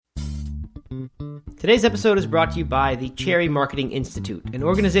Today's episode is brought to you by the Cherry Marketing Institute, an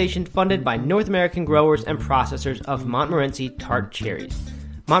organization funded by North American growers and processors of Montmorency tart cherries.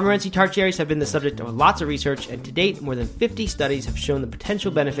 Montmorency tart cherries have been the subject of lots of research, and to date, more than 50 studies have shown the potential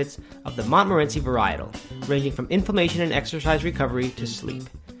benefits of the Montmorency varietal, ranging from inflammation and exercise recovery to sleep.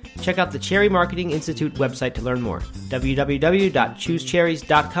 Check out the Cherry Marketing Institute website to learn more,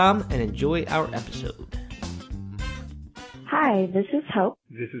 www.choosecherries.com, and enjoy our episode. Hi, this is Hope.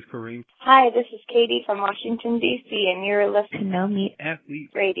 This is Kareem. Hi, this is Katie from Washington, D.C., and you're listening to No Meat Athlete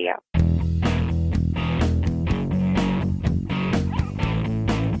Radio.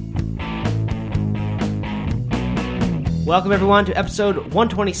 Welcome, everyone, to episode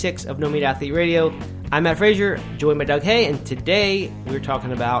 126 of No Meat Athlete Radio. I'm Matt Frazier, joined by Doug Hay, and today we're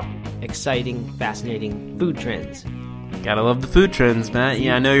talking about exciting, fascinating food trends. Gotta love the food trends, Matt.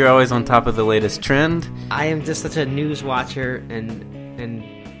 Yeah, I know you're always on top of the latest trend. I am just such a news watcher and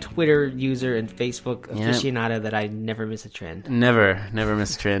Twitter user and Facebook aficionado that I never miss a trend. Never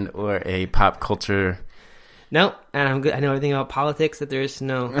miss a trend or a pop culture. No, and I'm good. I know everything about politics that there is to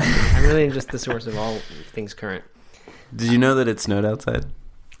know. I'm really just the source of all things current. Did you know that it snowed outside?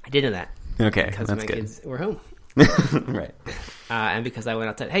 I did know that. Okay, because that's my good. kids were home. Right. And because I went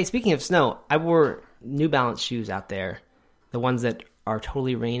outside. Hey, speaking of snow, I wore New Balance shoes out there. The ones that are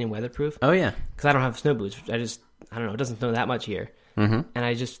totally rain and weatherproof. Oh, yeah. Because I don't have snow boots. I don't know. It doesn't snow that much here. Mm-hmm. And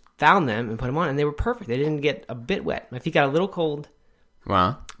I just found them and put them on, and they were perfect. They didn't get a bit wet. My feet got a little cold.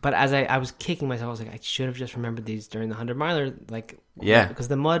 Wow. But as I was kicking myself, I was like, I should have just remembered these during the 100-miler. Yeah. Because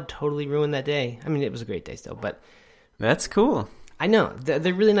the mud totally ruined that day. I mean, it was a great day still, but... That's cool. I know.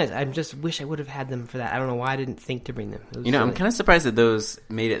 They're really nice. I just wish I would have had them for that. I don't know why I didn't think to bring them. I'm kind of surprised that those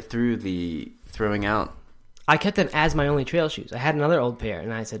made it through the throwing out. I kept them as my only trail shoes. I had another old pair,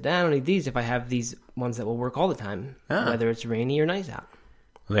 and I said, I don't need these if I have these ones that will work all the time, whether it's rainy or nice out.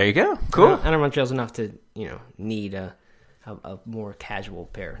 Well, there you go. Cool. I don't run trails enough to, need a more casual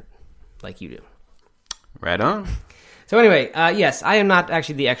pair like you do. Right on. So anyway, yes, I am not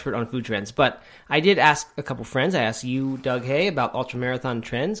actually the expert on food trends, but I did ask a couple friends. I asked you, Doug Hay, about ultramarathon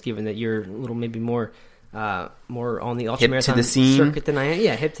trends, given that you're a little maybe more on the ultramarathon circuit than I am.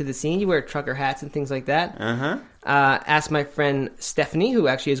 Yeah, hip to the scene. You wear trucker hats and things like that. Uh-huh. Asked my friend Stephanie, who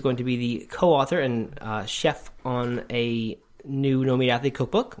actually is going to be the co-author and chef on a new No Meat Athlete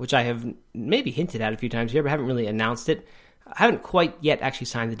cookbook, which I have maybe hinted at a few times here, but haven't really announced it. I haven't quite yet actually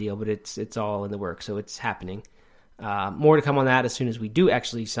signed the deal, but it's all in the works, so it's happening. More to come on that as soon as we do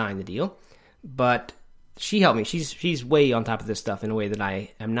actually sign the deal. But she helped me. She's way on top of this stuff in a way that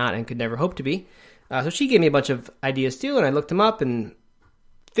I am not and could never hope to be. So she gave me a bunch of ideas too, and I looked them up and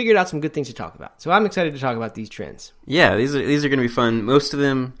figured out some good things to talk about. So I'm excited to talk about these trends. Yeah, these are going to be fun. Most of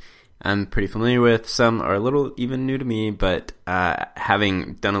them I'm pretty familiar with. Some are a little even new to me, but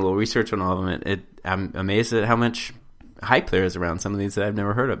having done a little research on all of them, I'm amazed at how much hype there is around some of these that I've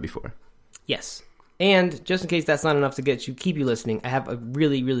never heard of before. Yes. And just in case that's not enough to keep you listening, I have a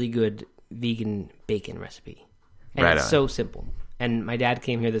really, really good vegan bacon recipe. And right it's on. so simple. And my dad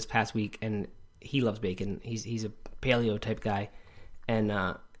came here this past week, and he loves bacon. He's a paleo type guy, and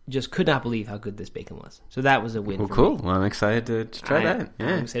just could not believe how good this bacon was. So that was a win for cool. me. Well, I'm excited to try that. Yeah.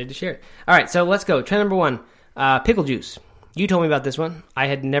 I'm excited to share it. All right, so let's go. Trend number 1, pickle juice. You told me about this one. I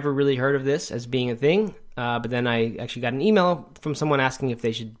had never really heard of this as being a thing, but then I actually got an email from someone asking if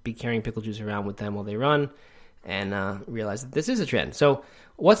they should be carrying pickle juice around with them while they run, and realized that this is a trend. So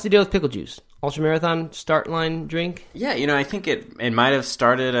what's the deal with pickle juice? Ultramarathon start line drink? Yeah, I think it might have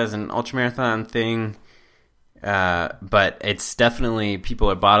started as an ultramarathon thing, but it's definitely,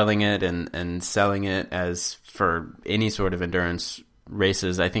 people are bottling it and selling it as for any sort of endurance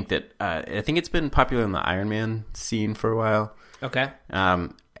races. I think it's been popular in the Ironman scene for a while. Okay.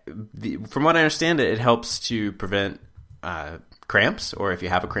 From what I understand, it helps to prevent cramps, or if you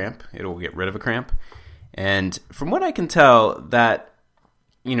have a cramp, it'll get rid of a cramp. And from what I can tell, that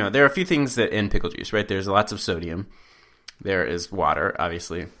there are a few things that in pickle juice, right? There's lots of sodium. There is water,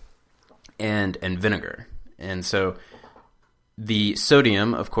 obviously, and vinegar. And so the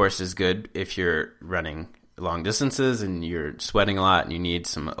sodium, of course, is good if you're running long distances and you're sweating a lot and you need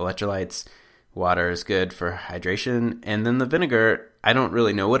some electrolytes. Water is good for hydration. And then the vinegar, I don't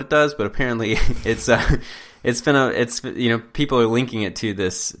really know what it does, but apparently people are linking it to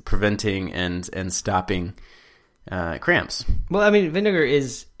this preventing and stopping cramps. Well, I mean, vinegar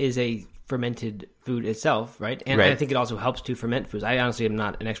is a fermented food itself, right? And right. I think it also helps to ferment foods. I honestly am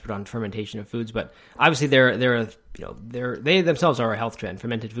not an expert on fermentation of foods, but obviously they themselves are a health trend,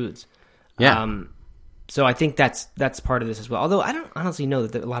 fermented foods. Yeah. So I think that's part of this as well. Although I don't honestly know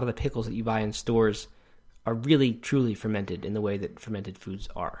that a lot of the pickles that you buy in stores are really truly fermented in the way that fermented foods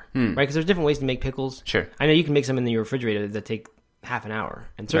are, right? Because there's different ways to make pickles. Sure. I know you can make some in your refrigerator that take half an hour,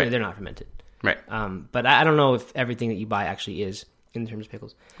 and certainly Right. they're not fermented. Right. But I don't know if everything that you buy actually is in terms of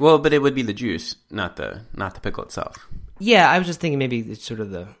pickles. Well, but it would be the juice, not the pickle itself. Yeah, I was just thinking maybe it's sort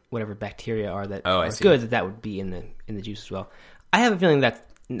of the whatever bacteria are that I are see. good that would be in the juice as well. I have a feeling that's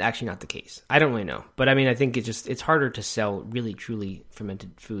actually not the case. I don't really know, but I mean, I think it's harder to sell really truly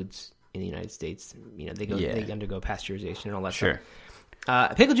fermented foods in the United States. You know, they undergo pasteurization and all that Sure.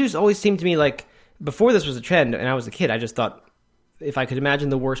 stuff. Pickle juice always seemed to me like before this was a trend, and I was a kid. I just thought if I could imagine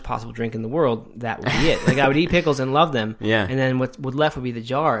the worst possible drink in the world, that would be it. Like I would eat pickles and love them, Yeah. and then what left would be the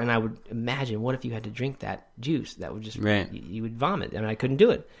jar, and I would imagine what if you had to drink that juice? That would just Right. you would vomit. I mean, I couldn't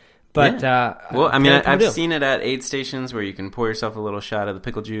do it. But Well, I mean, apparently I've seen it at aid stations where you can pour yourself a little shot of the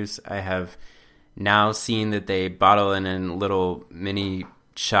pickle juice. I have now seen that they bottle it in little mini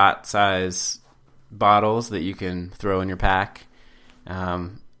shot size bottles that you can throw in your pack.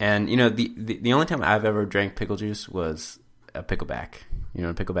 And you know, the only time I've ever drank pickle juice was a pickleback. You know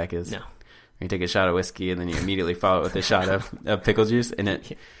what a pickleback is? No. You take a shot of whiskey and then you immediately follow it with a shot of pickle juice, and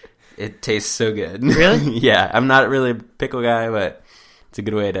it tastes so good. Really? Yeah, I'm not really a pickle guy, but it's a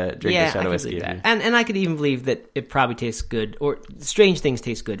good way to drink a I shot can of whiskey. believe that. And I could even believe that it probably tastes good, or strange things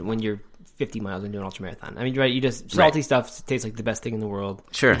taste good when you're 50 miles into an ultramarathon. I mean, right? You just salty Right. stuff tastes like the best thing in the world.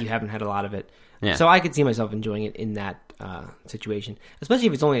 Sure. You haven't had a lot of it. Yeah. So I could see myself enjoying it in that situation, especially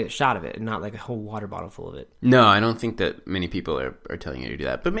if it's only a shot of it and not like a whole water bottle full of it. No, I don't think that many people are telling you to do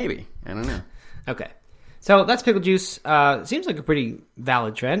that, but maybe. I don't know. Okay. So that's pickle juice. Seems like a pretty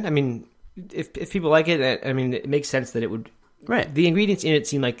valid trend. I mean, if people like it, I mean, it makes sense that it would. Right. The ingredients in it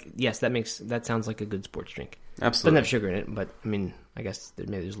seem like, yes, that sounds like a good sports drink. Absolutely. Doesn't have sugar in it, but I mean, I guess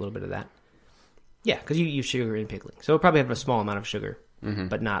maybe there's a little bit of that. Yeah, because you use sugar in pickling, so it probably have a small amount of sugar,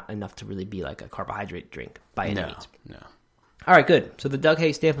 but not enough to really be like a carbohydrate drink by any means. No. All right, good. So the Doug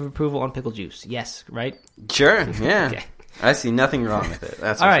Hay stamp of approval on pickle juice. Yes, right? Sure, yeah. Okay. I see nothing wrong with it.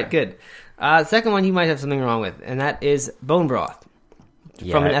 That's All for right, sure. good. Second one you might have something wrong with, and that is bone broth.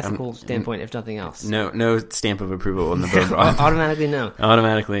 Yeah, From an ethical standpoint, if nothing else. No stamp of approval on the bone broth. Automatically no.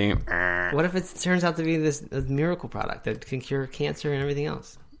 Automatically. What if it turns out to be this miracle product that can cure cancer and everything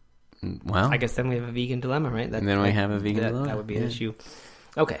else? Well, I guess then we have a vegan dilemma, right? And then we have a vegan dilemma. That would be an issue.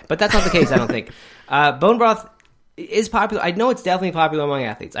 Okay, but that's not the case, I don't think. Bone broth is popular. I know it's definitely popular among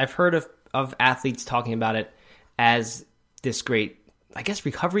athletes. I've heard of athletes talking about it as this great, I guess,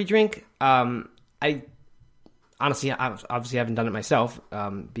 recovery drink. I honestly, I obviously haven't done it myself,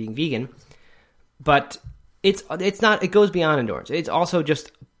 being vegan, but it's not. It goes beyond endurance. It's also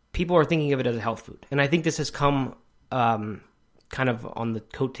just people are thinking of it as a health food, and I think this has come kind of on the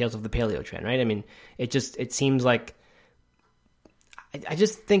coattails of the paleo trend, right? I mean, it seems like I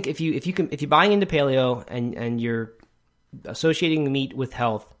just think if you're buying into paleo and you're associating meat with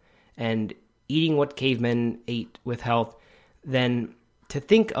health and eating what cavemen ate with health, then to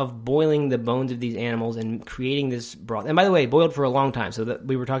think of boiling the bones of these animals and creating this broth, and by the way, boiled for a long time, so that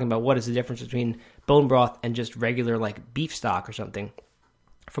we were talking about what is the difference between bone broth and just regular like beef stock or something.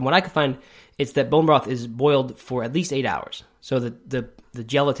 From what I could find, it's that bone broth is boiled for at least 8 hours, so that the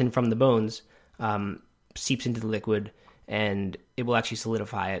gelatin from the bones seeps into the liquid, and it will actually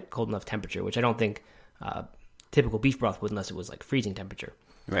solidify at cold enough temperature, which I don't think typical beef broth would unless it was like freezing temperature.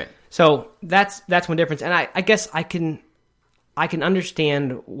 right. So that's one difference, and I guess I can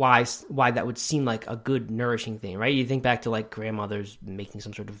understand why that would seem like a good nourishing thing, right? You think back to like grandmothers making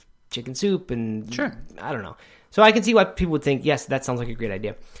some sort of chicken soup, and Sure. I don't know. So I can see why people would think, yes, that sounds like a great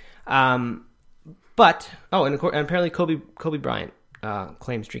idea. But and apparently Kobe Bryant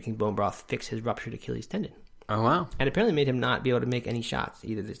claims drinking bone broth fixed his ruptured Achilles tendon, Oh, wow. and apparently made him not be able to make any shots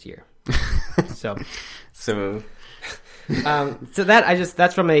either this year. So So,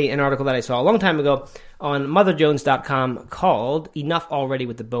 that's from an article that I saw a long time ago on motherjones.com called Enough Already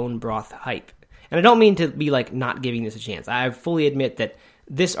with the Bone Broth Hype. And I don't mean to be like not giving this a chance. I fully admit that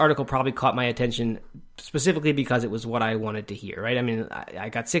this article probably caught my attention specifically because it was what I wanted to hear, right? I mean, I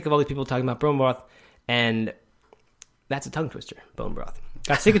got sick of all these people talking about bone broth, and that's a tongue twister, bone broth.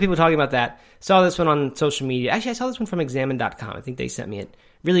 Got sick of people talking about that. Saw this one on social media. Actually, I saw this one from examine.com. I think they sent me it.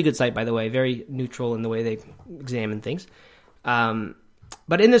 Really good site, by the way. Very neutral in the way they examine things.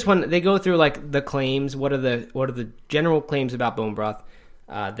 But in this one, they go through like the claims. What are the general claims about bone broth?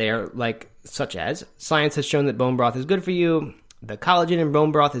 They're like such as science has shown that bone broth is good for you. The collagen in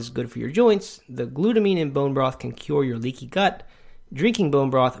bone broth is good for your joints. The glutamine in bone broth can cure your leaky gut. Drinking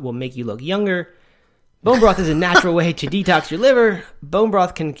bone broth will make you look younger. Bone broth is a natural way to detox your liver. Bone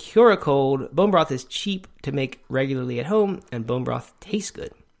broth can cure a cold. Bone broth is cheap to make regularly at home, and bone broth tastes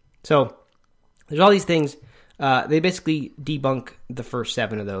good. So There's all these things. They basically debunk the first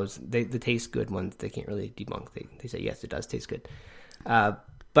 7 of those. The taste good ones, they can't really debunk. They say, yes, it does taste good.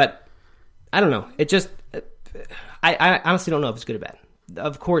 But I don't know. It just, I honestly don't know if it's good or bad.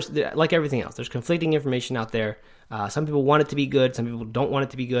 Of course, like everything else, there's conflicting information out there. Some people want it to be good. Some people don't want it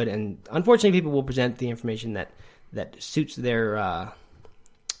to be good. And unfortunately, people will present the information that suits their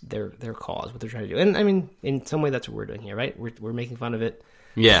cause, what they're trying to do. And I mean, in some way, that's what we're doing here, right? We're making fun of it.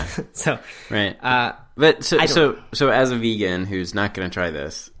 Yeah. So right. But so as a vegan who's not going to try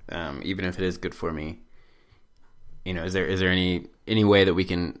this, even if it is good for me, is there any way that we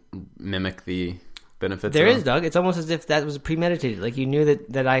can mimic the benefits? There is, Doug. It's almost as if that was premeditated. Like you knew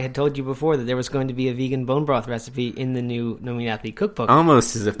that I had told you before that there was going to be a vegan bone broth recipe in the new No Meat Athlete cookbook.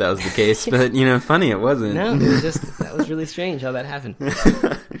 Almost as if that was the case, but funny it wasn't. No, it was that was really strange how that happened.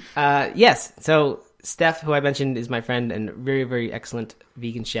 Yes. So Steph, who I mentioned is my friend and very, very excellent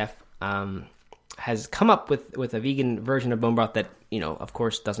vegan chef, has come up with a vegan version of bone broth that, of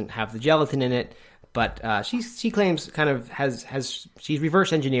course doesn't have the gelatin in it, but she claims kind of she's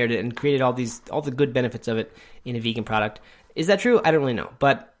reverse engineered it and created all the good benefits of it in a vegan product. Is that true? I don't really know,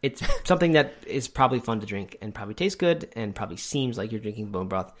 but it's something that is probably fun to drink and probably tastes good and probably seems like you're drinking bone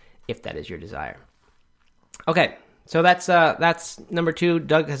broth if that is your desire. Okay. So that's number 2.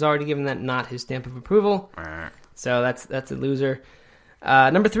 Doug has already given that not his stamp of approval. So that's a loser.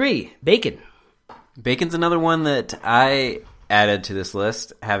 Number 3, bacon. Bacon's another one that I added to this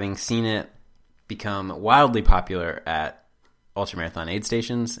list, having seen it become wildly popular at ultramarathon aid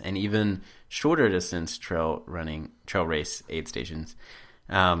stations and even shorter distance trail race aid stations.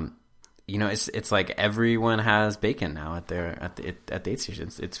 It's like everyone has bacon now at the aid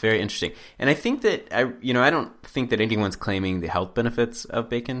stations. It's very interesting, and I think that I don't think that anyone's claiming the health benefits of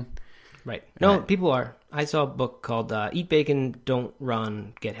bacon. Right? No, people are. I saw a book called "Eat Bacon, Don't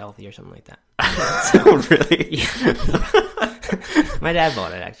Run, Get Healthy" or something like that. Oh, really? Yeah. My dad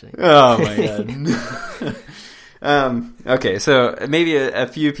bought it actually. Oh my god. Okay, so maybe a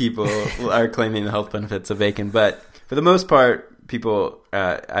few people are claiming the health benefits of bacon, but for the most part, people,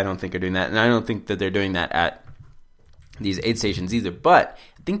 I don't think are doing that, and I don't think that they're doing that at these aid stations either. But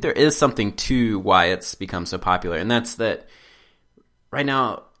I think there is something to why it's become so popular, and that's that right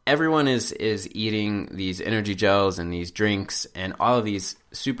now everyone is eating these energy gels and these drinks and all of these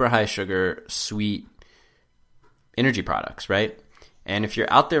super high sugar, sweet energy products, right? And if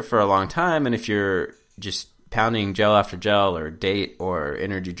you're out there for a long time, and if you're just pounding gel after gel or date or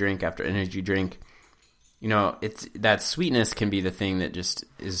energy drink after energy drink, it's that sweetness can be the thing that just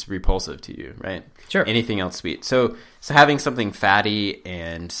is repulsive to you, right? Sure. Anything else sweet. So having something fatty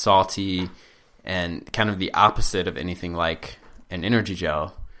and salty and kind of the opposite of anything like an energy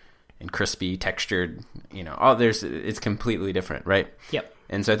gel and crispy, textured, it's completely different, right? Yep.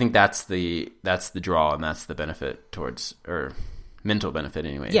 And so I think that's the draw, and that's the benefit towards, or mental benefit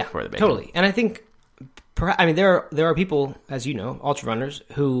anyway, for the bacon. Totally. And I think, there are people, as you know, ultra runners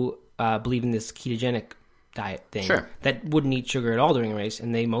who believe in this ketogenic diet thing, sure, that wouldn't eat sugar at all during a race,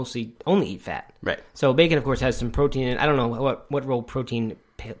 and they mostly only eat fat. Right. So bacon, of course, has some protein in it. I don't know what role protein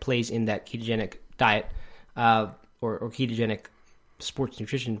plays in that ketogenic diet or ketogenic sports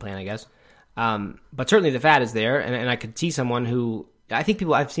nutrition plan, I guess. But certainly the fat is there, and I could see someone who, I've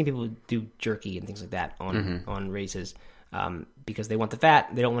seen people do jerky and things like that on races because they want the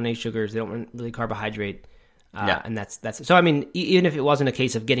fat, they don't want any sugars, they don't want really carbohydrate. And that's so. I mean, even if it wasn't a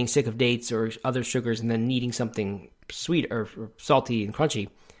case of getting sick of dates or other sugars and then needing something sweet or salty and crunchy,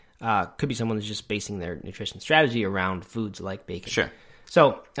 could be someone who's just basing their nutrition strategy around foods like bacon. Sure.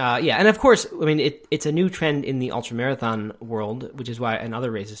 So and of course, I mean, it's a new trend in the ultramarathon world, which is why, and other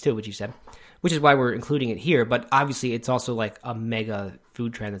races too, which you said, which is why we're including it here. But obviously, it's also like a mega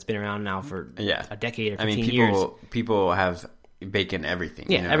food trend that's been around now for a decade or 15 years. People have bacon everything.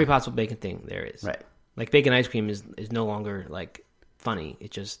 Yeah, every possible bacon thing there is. Right. Like bacon ice cream is no longer like funny.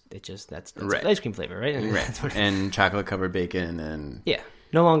 It just that's right. ice cream flavor, right? And, right. And chocolate covered bacon, and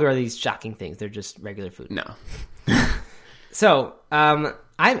no longer are these shocking things. They're just regular food. No. So I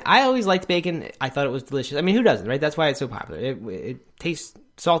always liked bacon. I thought it was delicious. I mean, who doesn't, right? That's why it's so popular. It tastes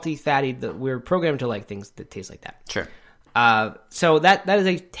salty, fatty. We're programmed to like things that taste like that. Sure. So that is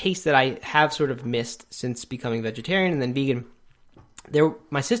a taste that I have sort of missed since becoming vegetarian and then vegan.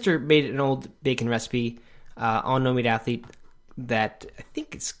 My sister made an old bacon recipe on No Meat Athlete that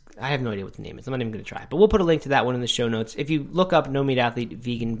I have no idea what the name is. I'm not even going to try. But we'll put a link to that one in the show notes. If you look up No Meat Athlete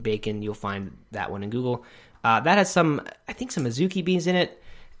vegan bacon, you'll find that one in Google. That has some Azuki beans in it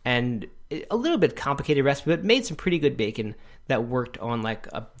and a little bit complicated recipe, but made some pretty good bacon that worked on like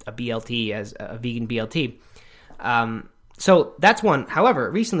a BLT as a vegan BLT. So that's one. However,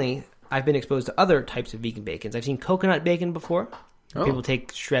 recently I've been exposed to other types of vegan bacons. I've seen coconut bacon before. Oh. People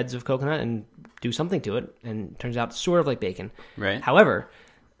take shreds of coconut and do something to it, and it turns out sort of like bacon. Right. However,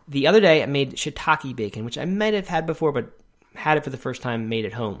 the other day I made shiitake bacon, which I might have had before, but had it for the first time made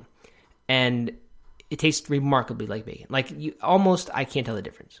at home. And it tastes remarkably like bacon. Like, I can't tell the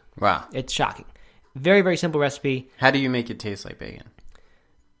difference. Wow. It's shocking. Very, very simple recipe. How do you make it taste like bacon?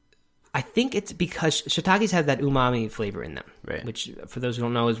 I think it's because shiitakes have that umami flavor in them, Right. which, for those who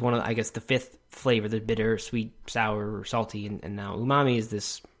don't know, is one of, I guess, the fifth flavor, the bitter, sweet, sour, salty, and now umami is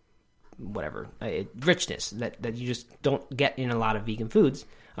this, whatever, richness that you just don't get in a lot of vegan foods,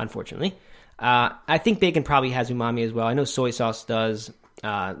 unfortunately. I think bacon probably has umami as well. I know soy sauce does.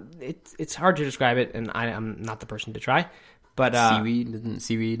 It's hard to describe it, and I'm not the person to try. But Seaweed? Didn't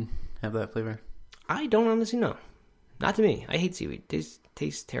seaweed have that flavor? I don't honestly know. Not to me. I hate seaweed. It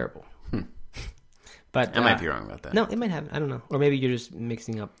tastes terrible. But I might be wrong about that. No, it might have. I don't know. Or maybe you're just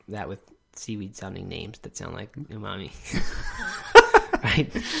mixing up that with seaweed-sounding names that sound like umami.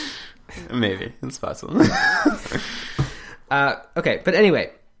 Right? Maybe. It's possible. Okay, but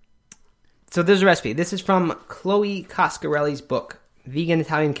anyway. So there's a recipe. This is from Chloe Coscarelli's book, Vegan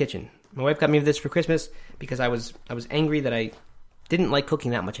Italian Kitchen. My wife got me this for Christmas because I was angry that I didn't like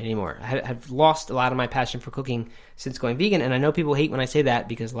cooking that much anymore. I had lost a lot of my passion for cooking since going vegan, and I know people hate when I say that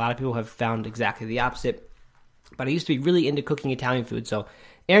because a lot of people have found exactly the opposite. But I used to be really into cooking Italian food, so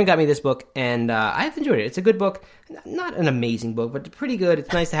Aaron got me this book, and I've enjoyed it. It's a good book. Not an amazing book, but pretty good.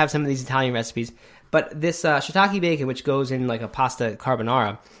 It's nice to have some of these Italian recipes. But this shiitake bacon, which goes in like a pasta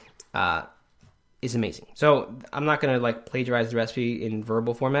carbonara, is amazing. So I'm not going to like plagiarize the recipe in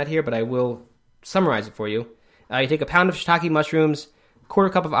verbal format here, but I will summarize it for you. You take a pound of shiitake mushrooms, quarter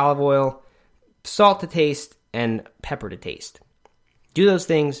cup of olive oil, salt to taste, and pepper to taste. Do those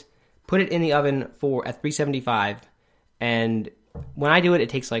things, put it in the oven at 375, and when I do it, it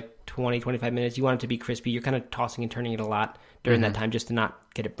takes like 20-25 minutes. You want it to be crispy. You're kind of tossing and turning it a lot during that time just to not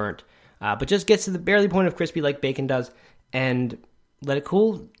get it burnt. But just gets to the barely point of crispy like bacon does, and let it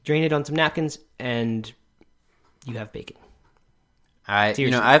cool, drain it on some napkins, and you have bacon.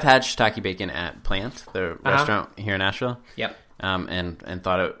 I've had shiitake bacon at Plant, the restaurant here in Asheville. Yep. And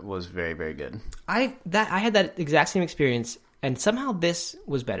thought it was very, very good. I had that exact same experience, and somehow this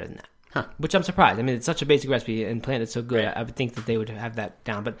was better than that. Huh. Which I'm surprised. I mean, it's such a basic recipe, and Plant is so good. Right. I would think that they would have that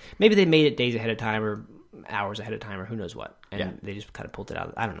down, but maybe they made it days ahead of time or hours ahead of time or who knows what, and they just kind of pulled it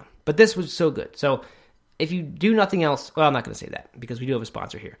out. I don't know. But this was so good. So if you do nothing else, well, I'm not going to say that because we do have a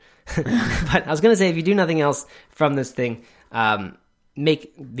sponsor here. But I was going to say, if you do nothing else from this thing,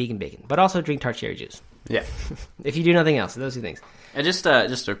 make vegan bacon, but also drink tart cherry juice. Yeah. If you do nothing else, those two things. And just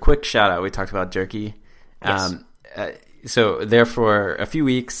a quick shout out. We talked about jerky. Yes. So there for a few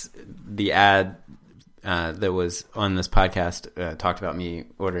weeks, the ad that was on this podcast talked about me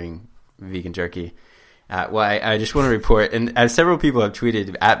ordering vegan jerky. Well, I just want to report, and several people have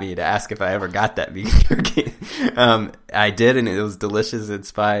tweeted at me to ask if I ever got that vegan jerky. I did, and it was delicious.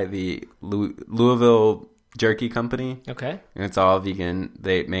 It's by the Louisville Jerky Company. Okay. And it's all vegan.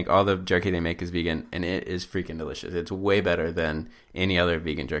 They make all the jerky they make is vegan, and it is freaking delicious. It's way better than any other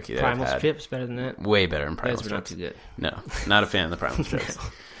vegan jerky that Primal I've had. Strips better than that. Way better than Primal Those were Strips. not too good. No, not a fan of the Primal Strips.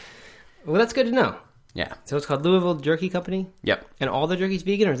 Well, that's good to know. Yeah. So it's called Louisville Jerky Company? Yep. And all their jerky's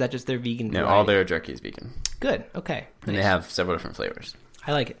vegan, or is that just their vegan No, variety? all their jerky is vegan, Good. Okay. and they have several different flavors.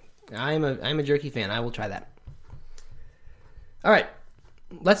 I like it. I'm a jerky fan. I will try that. All right.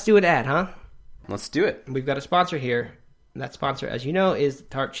 Let's do an ad, huh? Let's do it. We've got a sponsor here. That sponsor, as you know, is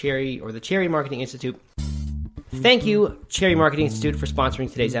Tart Cherry, or the Cherry Marketing Institute. Thank you, Cherry Marketing Institute, for sponsoring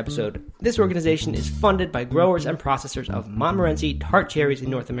today's episode. This organization is funded by growers and processors of Montmorency tart cherries in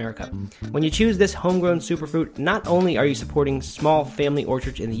North America. When you choose this homegrown superfruit, not only are you supporting small family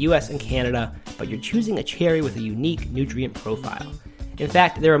orchards in the US and Canada, but you're choosing a cherry with a unique nutrient profile. In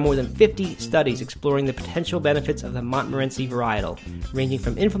fact, there are more than 50 studies exploring the potential benefits of the Montmorency varietal, ranging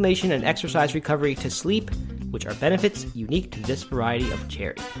from inflammation and exercise recovery to sleep, which are benefits unique to this variety of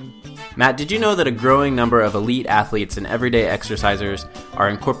cherry. Matt, did you know that a growing number of elite athletes and everyday exercisers are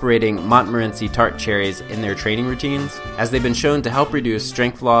incorporating Montmorency tart cherries in their training routines, as they've been shown to help reduce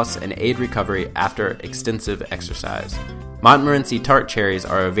strength loss and aid recovery after extensive exercise? Montmorency tart cherries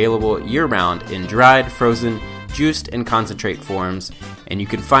are available year-round in dried, frozen, juiced, and concentrate forms, and you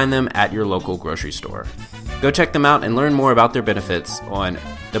can find them at your local grocery store. Go check them out and learn more about their benefits on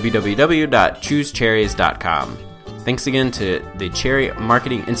www.choosecherries.com. Thanks again to the Cherry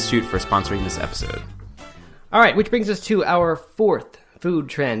Marketing Institute for sponsoring this episode. All right, which brings us to our fourth food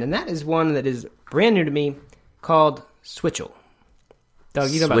trend, and that is one that is brand new to me, called Switchel.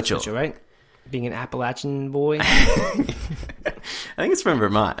 Doug, you know about Switchel. Switchel, right? being an Appalachian boy. I think it's from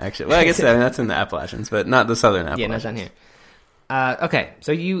Vermont, actually. Well, I guess that's in the Appalachians, but not the southern Appalachians. Yeah, not down here. Okay,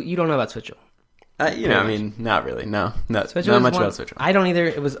 so you don't know about Switchel. I mean, not really. No, not much about Switchel. I don't either.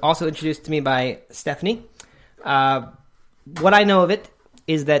 It was also introduced to me by Stephanie. What I know of it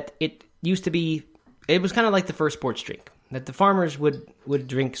is that it used to be, it was kind of like the first sports drink, that the farmers would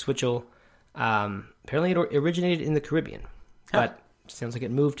drink Switchel. Apparently it originated in the Caribbean, but sounds like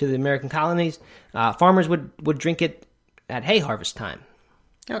it moved to the American colonies. Farmers would drink it at hay harvest time.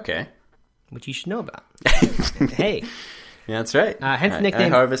 Okay. Which you should know about. Hay. Yeah, that's right. Hence the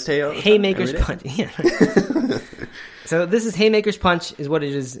nickname I harvest hay all the Haymaker's time, Punch. Yeah. So this is Haymaker's Punch is what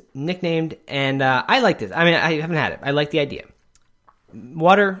it is nicknamed, and I like this. I mean, I haven't had it. I like the idea.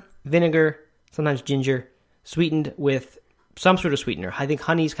 Water, vinegar, sometimes ginger, sweetened with some sort of sweetener. I think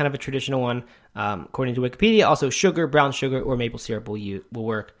honey is kind of a traditional one, according to Wikipedia. Also, sugar, brown sugar, or maple syrup will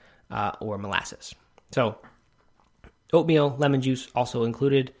work, or molasses. So, oatmeal, lemon juice also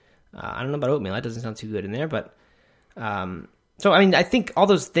included. I don't know about oatmeal. That doesn't sound too good in there, but... so, I mean, I think all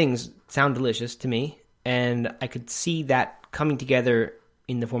those things sound delicious to me, and I could see that coming together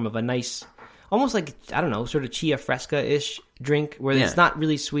in the form of a nice, almost like, I don't know, sort of chia fresca-ish drink, where it's not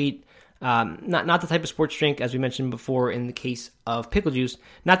really sweet, not the type of sports drink, as we mentioned before in the case of pickle juice,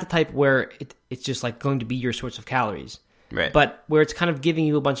 not the type where it's just like going to be your source of calories, right? But where it's kind of giving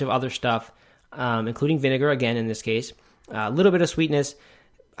you a bunch of other stuff, including vinegar, again, in this case, a little bit of sweetness.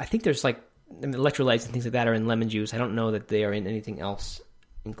 I think there's like electrolytes and things like that are in lemon juice. I don't know that they are in anything else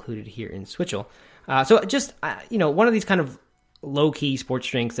included here in Switchel. So just, one of these kind of low-key sports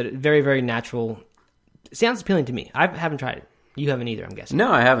drinks that are very, very natural. Sounds appealing to me. I haven't tried it. You haven't either, I'm guessing.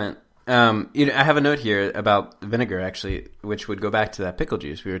 No, I haven't. I have a note here about vinegar, actually, which would go back to that pickle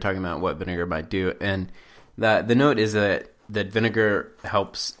juice. We were talking about what vinegar might do. And the note is that vinegar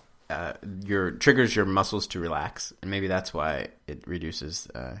helps triggers your muscles to relax. And maybe that's why it reduces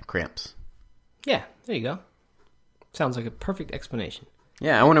cramps. Yeah, there you go. Sounds like a perfect explanation.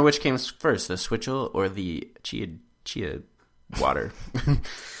 Yeah, I wonder which came first, the Switchel or the chia water.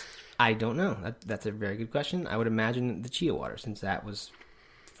 I don't know. That's a very good question. I would imagine the chia water, since that was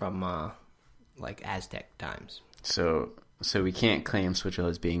from like Aztec times. So we can't claim Switchel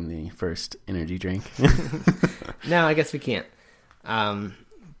as being the first energy drink. No, I guess we can't.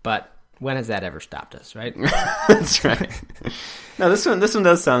 But when has that ever stopped us, right? That's right. No, this one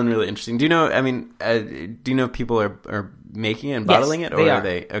does sound really interesting. Do you know? I mean, do you know if people are making it and bottling it, or are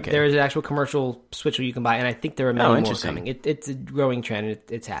they? Okay, there is an actual commercial Switchel you can buy, and I think there are many more coming. It's a growing trend.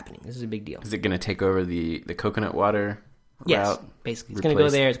 It's happening. This is a big deal. Is it going to take over the coconut water? Yes, route? Basically, it's going to go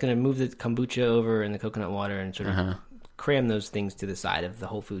there. It's going to move the kombucha over and the coconut water, and sort of cram those things to the side of the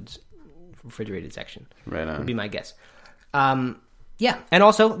Whole Foods refrigerated section. Right on. Would be my guess. Yeah, and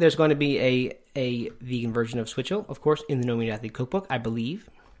also there's going to be a vegan version of Switchel, of course, in the No Meat Athlete cookbook, I believe.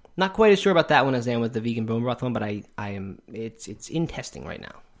 Not quite as sure about that one as I am with the vegan bone broth one, but I am. It's in testing right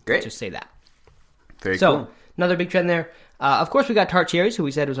now. Great. Let's just say that. Very cool. So another big trend there. Of course, we got Tart Cherries, who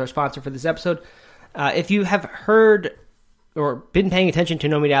we said was our sponsor for this episode. If you have heard or been paying attention to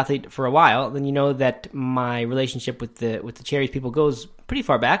No Meat Athlete for a while, then you know that my relationship with the Cherries people goes pretty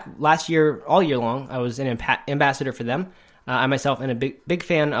far back. Last year, all year long, I was an ambassador for them. I myself am a big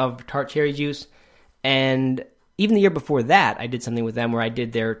fan of Tart Cherry juice, and even the year before that, I did something with them where I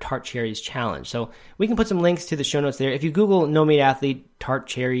did their Tart Cherries challenge. So we can put some links to the show notes there. If you Google No Meat Athlete Tart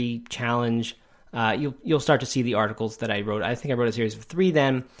Cherry challenge, you'll start to see the articles that I wrote. I think I wrote a series of 3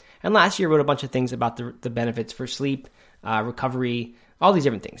 then, and last year I wrote a bunch of things about the benefits for sleep, recovery, all these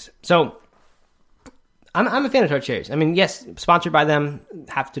different things. So I'm a fan of Tart Cherries. I mean, yes, sponsored by them,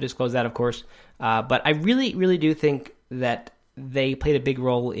 have to disclose that, of course, but I really, really do think that they played a big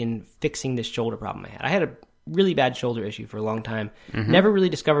role in fixing this shoulder problem I had. I had a really bad shoulder issue for a long time. Never really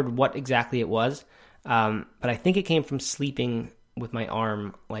discovered what exactly it was, but I think it came from sleeping with my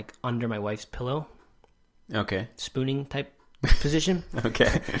arm like under my wife's pillow. Okay. Spooning type position.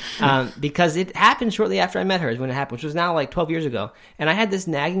 Okay. Because it happened shortly after I met her is when it happened, which was now like 12 years ago. And I had this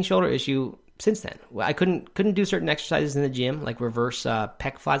nagging shoulder issue since then. I couldn't do certain exercises in the gym, like reverse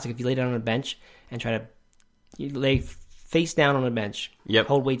pec flies. Like if you lay down on a bench and try to lay face down on a bench,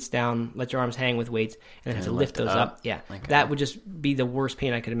 hold weights down, let your arms hang with weights, and then have to lift those up. Yeah, okay. That would just be the worst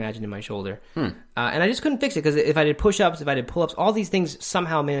pain I could imagine in my shoulder. And I just couldn't fix it, because if I did push-ups, if I did pull-ups, all these things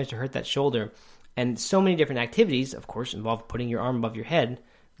somehow managed to hurt that shoulder. And so many different activities, of course, involve putting your arm above your head,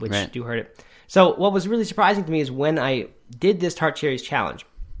 which do hurt it. So what was really surprising to me is when I did this Tart Cherries challenge,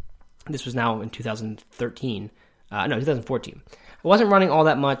 this was now in 2014. I wasn't running all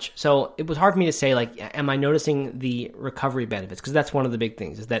that much, so it was hard for me to say, like, am I noticing the recovery benefits? Because that's one of the big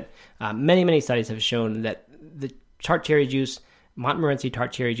things, is that many studies have shown that the tart cherry juice, Montmorency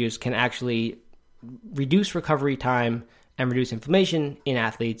tart cherry juice, can actually reduce recovery time and reduce inflammation in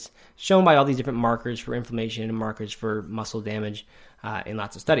athletes, shown by all these different markers for inflammation and markers for muscle damage in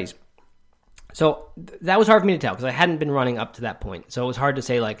lots of studies. So that was hard for me to tell because I hadn't been running up to that point. So it was hard to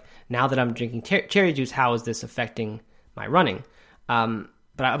say, like, now that I'm drinking cherry juice, how is this affecting my running?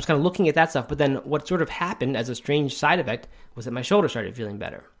 But I was kind of looking at that stuff. But then what sort of happened as a strange side effect was that my shoulder started feeling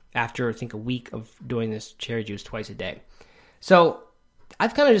better after, I think, a week of doing this cherry juice twice a day. So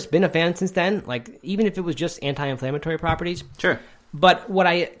I've kind of just been a fan since then, like, even if it was just anti-inflammatory properties. Sure. But what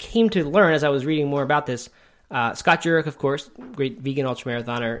I came to learn as I was reading more about this, Scott Jurek, of course, great vegan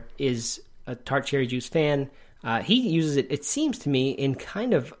ultramarathoner, is a tart cherry juice fan. He uses it seems to me, in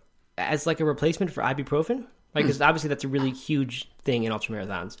kind of as like a replacement for ibuprofen. Like, because obviously that's a really huge thing in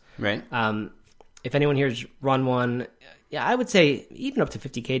ultramarathons. Right. If anyone here has run one, yeah, I would say even up to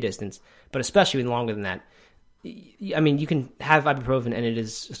 50K distance, but especially longer than that. I mean, you can have ibuprofen and it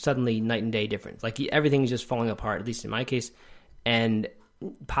is suddenly night and day difference. Like, everything's just falling apart, at least in my case. And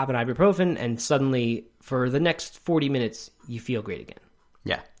pop an ibuprofen and suddenly for the next 40 minutes, you feel great again.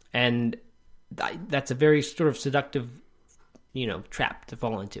 Yeah. And that's a very sort of seductive, trap to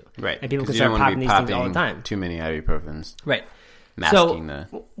fall into. Right. And people can start popping these things all the time. Too many ibuprofens. Right. Masking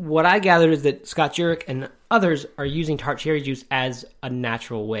what I gathered is that Scott Jurek and others are using tart cherry juice as a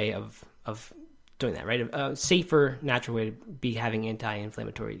natural way of doing that, right? A safer, natural way to be having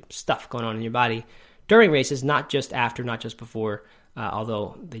anti-inflammatory stuff going on in your body during races, not just after, not just before,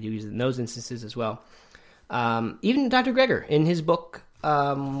 although they do use it in those instances as well. Even Dr. Greger, in his book,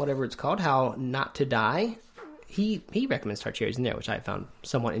 whatever it's called, How Not to Die, he recommends tart cherries in there, which I found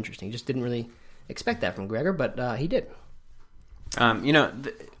somewhat interesting. Just didn't really expect that from Greger, but he did. I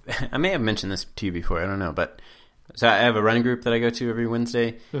may have mentioned this to you before, I don't know, but so I have a running group that I go to every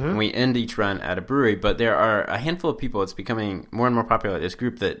Wednesday, and we end each run at a brewery, but there are a handful of people, it's becoming more and more popular, this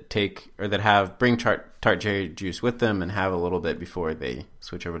group that bring tart cherry juice with them and have a little bit before they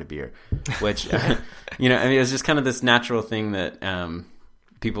switch over to beer, which, it was just kind of this natural thing that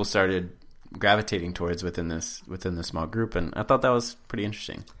people started gravitating towards within this small group, and I thought that was pretty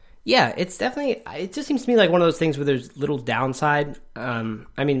interesting. Yeah, it just seems to me like one of those things where there's little downside.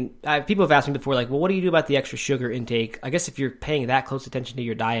 People have asked me before, like, well, what do you do about the extra sugar intake? I guess if you're paying that close attention to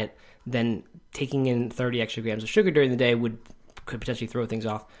your diet, then taking in 30 extra grams of sugar during the day could potentially throw things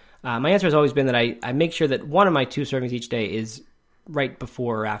off. My answer has always been that I make sure that one of my 2 servings each day is right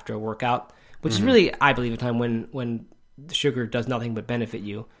before or after a workout, which is really, I believe, a time when the sugar does nothing but benefit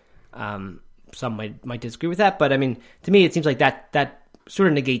you. Some might disagree with that, but to me, it seems like that sort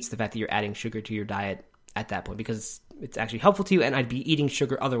of negates the fact that you're adding sugar to your diet at that point, because it's actually helpful to you, and I'd be eating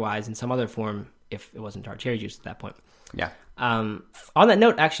sugar otherwise in some other form if it wasn't tart cherry juice at that point. Yeah. On that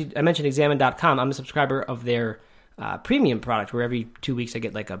note, actually, I mentioned Examine.com. I'm a subscriber of their premium product, where every 2 weeks I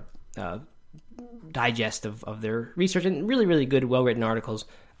get like a digest of their research, and really, really good, well-written articles.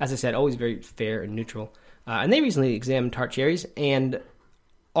 As I said, always very fair and neutral. And they recently examined tart cherries, and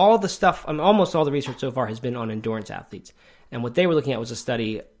all the stuff, almost all the research so far has been on endurance athletes. And what they were looking at was a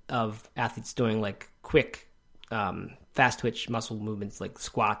study of athletes doing like quick, fast twitch muscle movements like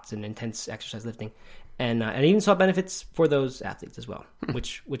squats and intense exercise lifting, and even saw benefits for those athletes as well,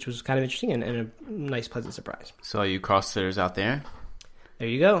 which was kind of interesting and a nice, pleasant surprise. So all you CrossFitters out there, there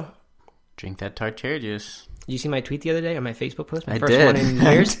you go. Drink that tart cherry juice. Did you see my tweet the other day on my Facebook post? My I first did. one in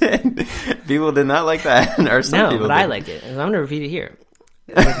years. People did not like that, or some people but did. I liked it, and I'm going to repeat it here.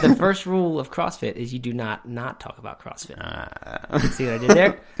 The first rule of CrossFit is you do not talk about CrossFit. See what I did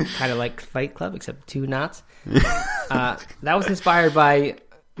there? Kind of like Fight Club, except 2 knots. That was inspired by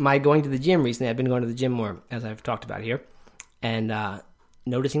my going to the gym recently. I've been going to the gym more, as I've talked about here, and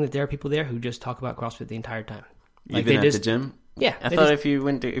noticing that there are people there who just talk about CrossFit the entire time. Like Even at the gym? Yeah. I thought if you're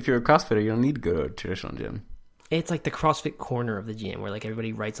a CrossFitter, you don't need to go to a traditional gym. It's like the CrossFit corner of the gym where like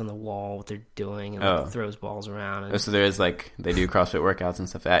everybody writes on the wall what they're doing and throws balls around. And... so there is like they do CrossFit workouts and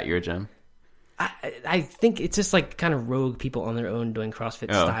stuff at your gym? I think it's just like kind of rogue people on their own doing CrossFit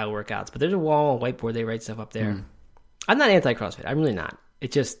style workouts. But there's a wall, a whiteboard, they write stuff up there. I'm not anti-CrossFit. I'm really not.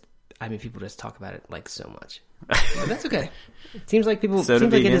 It just, people just talk about it like so much. But that's okay. It seems like people, so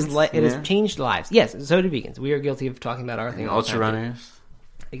seems like it has changed lives. Yes, so do vegans. We are guilty of talking about our thing all the time. Ultra runners.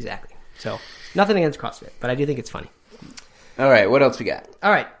 Exactly. So, nothing against CrossFit, but I do think it's funny. All right, what else we got? All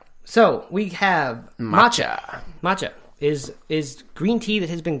right, so we have matcha. Matcha is green tea that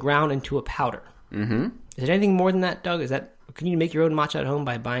has been ground into a powder. Mm-hmm. Is it anything more than that, Doug? Can you make your own matcha at home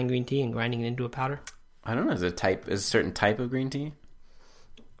by buying green tea and grinding it into a powder? I don't know. Is it a certain type of green tea?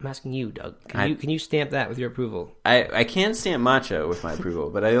 I'm asking you, Doug. Can you stamp that with your approval? I can stamp matcha with my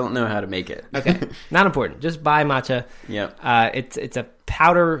approval, but I don't know how to make it. Okay, not important. Just buy matcha. Yep. It's a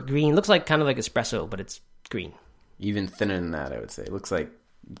powder green. Looks like kind of like espresso, but it's green. Even thinner than that, I would say. It looks like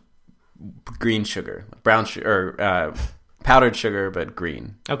green sugar, brown sugar, or powdered sugar, but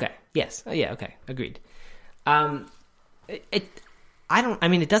green. Okay. Yes. Yeah. Okay. Agreed.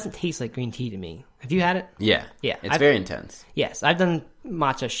 It doesn't taste like green tea to me. Have you had it? Yeah. Yeah. It's very intense. Yes. I've done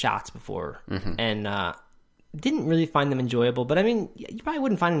matcha shots before and didn't really find them enjoyable. But I mean, you probably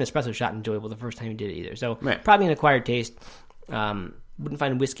wouldn't find an espresso shot enjoyable the first time you did it either. So probably an acquired taste. Wouldn't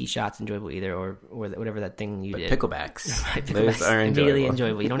find whiskey shots enjoyable either or whatever that thing you did. Picklebacks. Picklebacks. Those are immediately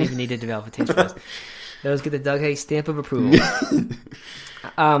enjoyable. You don't even need to develop a taste for those. Those get the Doug Hay stamp of approval.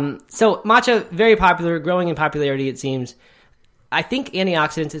 So matcha, very popular, growing in popularity, it seems. I think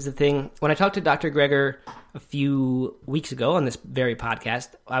antioxidants is the thing. When I talked to Dr. Greger a few weeks ago on this very podcast,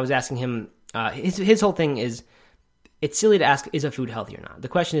 I was asking him, his whole thing is, it's silly to ask, is a food healthy or not? The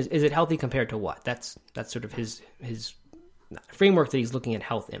question is it healthy compared to what? That's sort of his framework that he's looking at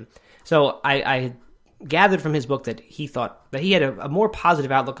health in. So I gathered from his book that he thought that he had a more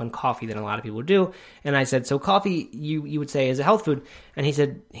positive outlook on coffee than a lot of people do. And I said, so coffee, you would say is a health food? And he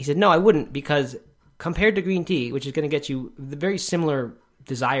said, no, I wouldn't, because compared to green tea, which is going to get you the very similar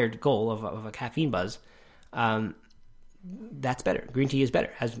desired goal of a caffeine buzz, that's better. Green tea is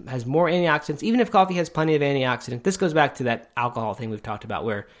better, has more antioxidants, even if coffee has plenty of antioxidants. This goes back to that alcohol thing we've talked about,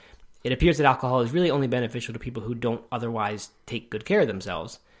 where it appears that alcohol is really only beneficial to people who don't otherwise take good care of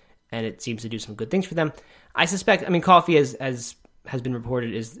themselves, and it seems to do some good things for them. I suspect, coffee, as has been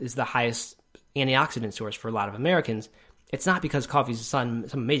reported, is the highest antioxidant source for a lot of Americans. It's not because coffee is some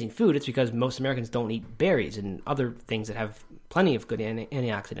amazing food. It's because most Americans don't eat berries and other things that have plenty of good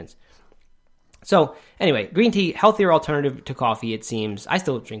antioxidants. So anyway, green tea, healthier alternative to coffee, it seems. I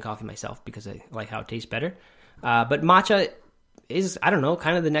still drink coffee myself because I like how it tastes better. But matcha is, I don't know,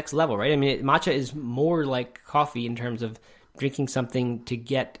 kind of the next level, right? Matcha is more like coffee in terms of drinking something to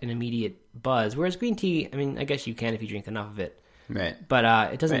get an immediate buzz. Whereas green tea, I guess you can if you drink enough of it. Right.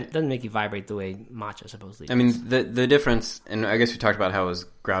 But it doesn't make you vibrate the way matcha supposedly does. The difference, and I guess we talked about how it was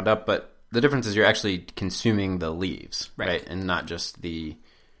ground up, but the difference is you're actually consuming the leaves, right? And not just the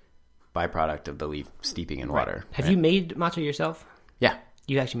byproduct of the leaf steeping in water. Have you made matcha yourself? Yeah.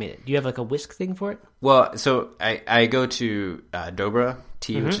 You actually made it. Do you have like a whisk thing for it? Well, so I go to Dobra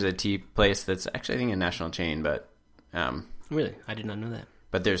Tea, which is a tea place that's actually, I think, a national chain, but... Really? I did not know that.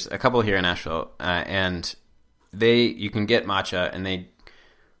 But there's a couple here in Nashville, and... you can get matcha, and they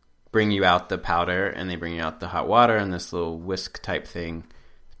bring you out the powder, and they bring you out the hot water and this little whisk type thing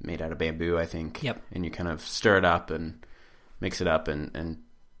made out of bamboo, I think. Yep. And you kind of stir it up and mix it up and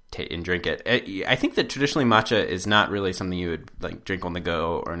drink it. I think that traditionally matcha is not really something you would like drink on the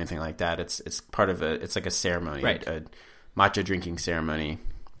go or anything like that. It's part of it's like a ceremony, right? A matcha drinking ceremony,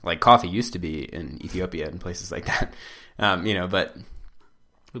 like coffee used to be in Ethiopia and places like that. But.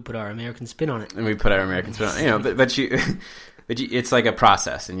 We put our American spin on it. And we put our American spin on it. But it's like a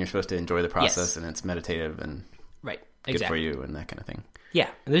process, and you're supposed to enjoy the process, and it's meditative and good for you and that kind of thing. Yeah,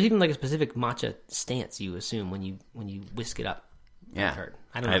 and there's even like a specific matcha stance you assume when you whisk it up. Yeah,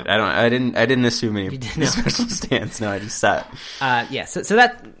 I don't know. I didn't assume any special stance. No, I just sat. So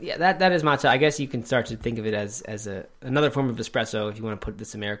that is matcha. I guess you can start to think of it as another form of espresso if you want to put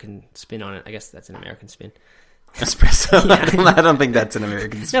this American spin on it. I guess that's an American spin. Espresso. Yeah. I don't think that's an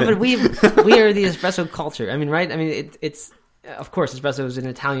American spin. No, but we are the espresso culture. Right? It's of course espresso is an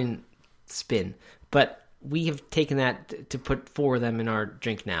Italian spin, but we have taken that to put four of them in our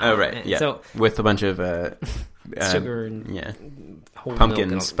drink now. Oh right, yeah. So with a bunch of sugar and whole pumpkin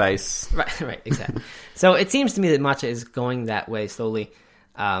milk spice. Right, exactly. So it seems to me that matcha is going that way slowly.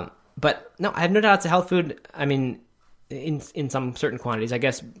 But no, I have no doubt it's a health food. In some certain quantities, I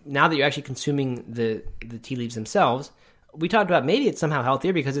guess. Now that you're actually consuming the tea leaves themselves, we talked about maybe it's somehow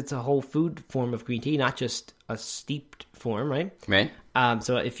healthier because it's a whole food form of green tea, not just a steeped form, right? Right.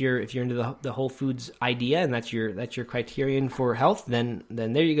 So if you're into the whole foods idea and that's your criterion for health, then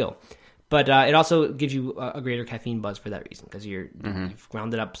there you go. But it also gives you a greater caffeine buzz for that reason because you've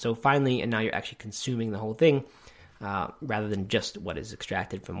ground it up so finely, and now you're actually consuming the whole thing rather than just what is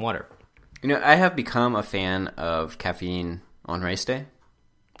extracted from water. I have become a fan of caffeine on race day.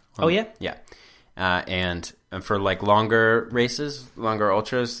 Oh, yeah? Yeah. And for like longer races, longer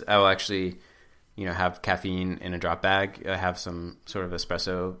ultras, I will actually, have caffeine in a drop bag. I have some sort of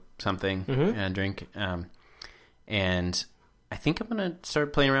espresso something and drink. And I think I'm going to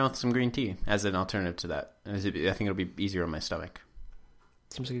start playing around with some green tea as an alternative to that. I think it'll be easier on my stomach.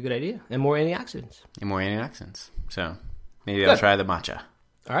 Seems like a good idea. And more antioxidants. And more antioxidants. So maybe I'll try the matcha.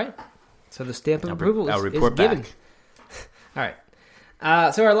 All right. So the stamp of approval I'll is report given. back. All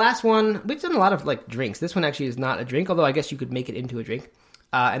right. So our last one, we've done a lot of like drinks. This one actually is not a drink, although I guess you could make it into a drink.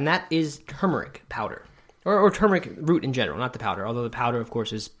 And that is turmeric powder. Or turmeric root in general, not the powder. Although the powder, of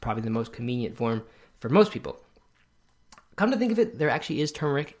course, is probably the most convenient form for most people. Come to think of it, there actually is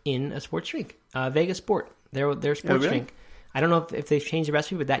turmeric in a sports drink. Vegas Sport, their sports really? drink. I don't know if they've changed the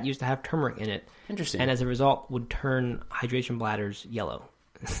recipe, but that used to have turmeric in it. Interesting. And as a result, would turn hydration bladders yellow.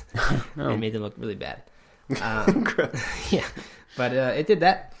 It made them look really bad. Yeah, but it did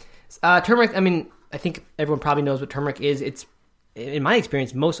that. Turmeric, I mean, I think everyone probably knows what turmeric is. It's, in my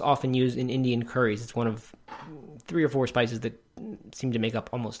experience, most often used in Indian curries. It's one of 3 or 4 spices that seem to make up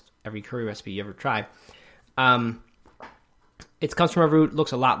almost every curry recipe you ever try. It comes from a root,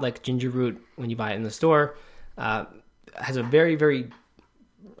 looks a lot like ginger root when you buy it in the store. Has a very, very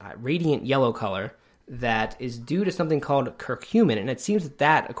radiant yellow color that is due to something called curcumin. And it seems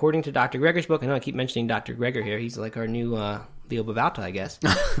that, according to Dr. Greger's book, I know I keep mentioning Dr. Greger here. He's like our new Leo Bavauta, I guess.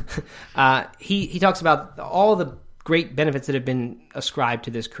 He talks about all the great benefits that have been ascribed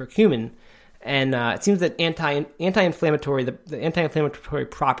to this curcumin. And it seems that anti-inflammatory, the anti-inflammatory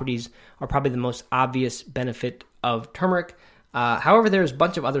properties are probably the most obvious benefit of turmeric. However, there's a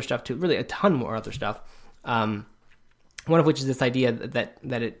bunch of other stuff too, really a ton more other stuff. One of which is this idea that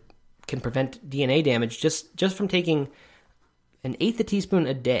it can prevent DNA damage just from taking 1/8 a teaspoon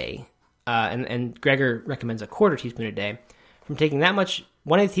a day, and Greger recommends 1/4 teaspoon a day. From taking that much,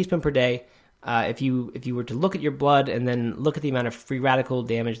 1/8 teaspoon per day, if you were to look at your blood and then look at the amount of free radical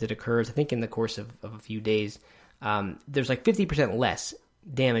damage that occurs, I think in the course of a few days, there's like 50% less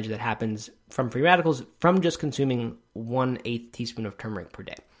damage that happens from free radicals from just consuming 1/8 teaspoon of turmeric per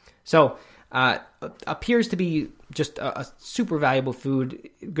day. So appears to be just a super valuable food.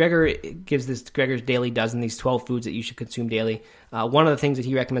 Greger gives this Greger's Daily Dozen, these 12 foods that you should consume daily. One of the things that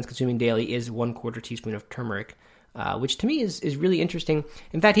he recommends consuming daily is 1/4 teaspoon of turmeric, which to me is really interesting.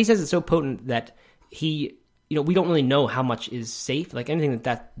 In fact, he says it's so potent that we don't really know how much is safe. Like anything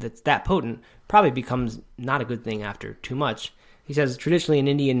that's that potent probably becomes not a good thing after too much. He says traditionally in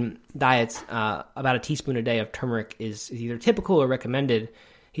Indian diets, about a teaspoon a day of turmeric is either typical or recommended.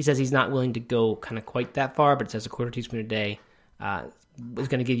 He says he's not willing to go kind of quite that far, but it says 1/4 teaspoon a day is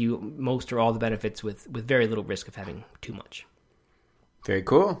going to give you most or all the benefits with very little risk of having too much. Very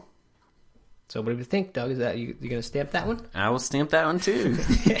cool. So what do you think, Doug? Is that you going to stamp that one? I will stamp that one too.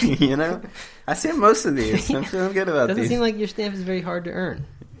 I stamp most of these. I'm feeling good about these. Doesn't seem like your stamp is very hard to earn.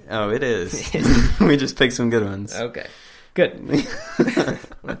 Oh, it is. We just picked some good ones. Okay. Good.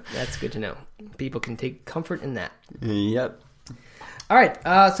 That's good to know. People can take comfort in that. Yep. All right,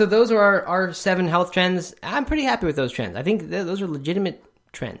 so those are our 7 health trends. I'm pretty happy with those trends. I think those are legitimate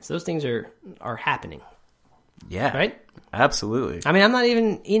trends. Those things are happening. Yeah. Right? Absolutely. I mean, I'm not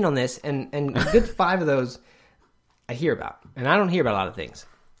even in on this, and a good 5 of those I hear about. And I don't hear about a lot of things.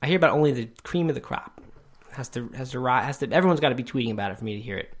 I hear about only the cream of the crop. Has to everyone's got to be tweeting about it for me to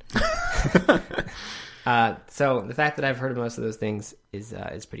hear it. So the fact that I've heard of most of those things is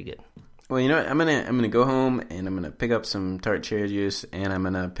pretty good. Well, you know what? I'm gonna go home and I'm gonna pick up some tart cherry juice and I'm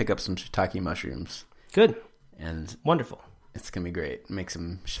gonna pick up some shiitake mushrooms. Good. And wonderful. It's gonna be great. Make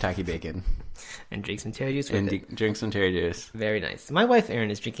some shiitake bacon and drink some cherry juice with it. Drink some cherry juice. Very nice. My wife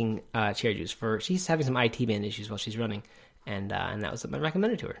Erin is drinking cherry juice she's having some IT band issues while she's running, and that was something I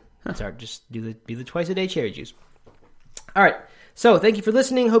recommended to her. Start just do the twice a day cherry juice. All right. So, thank you for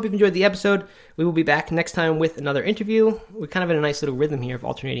listening. Hope you've enjoyed the episode. We will be back next time with another interview. We're kind of in a nice little rhythm here of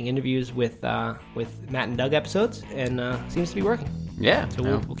alternating interviews with Matt and Doug episodes, and seems to be working. Yeah. So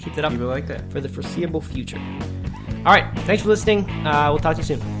we'll keep that up like that for the foreseeable future. All right. Thanks for listening. We'll talk to you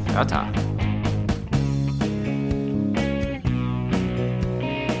soon. Ta-ta.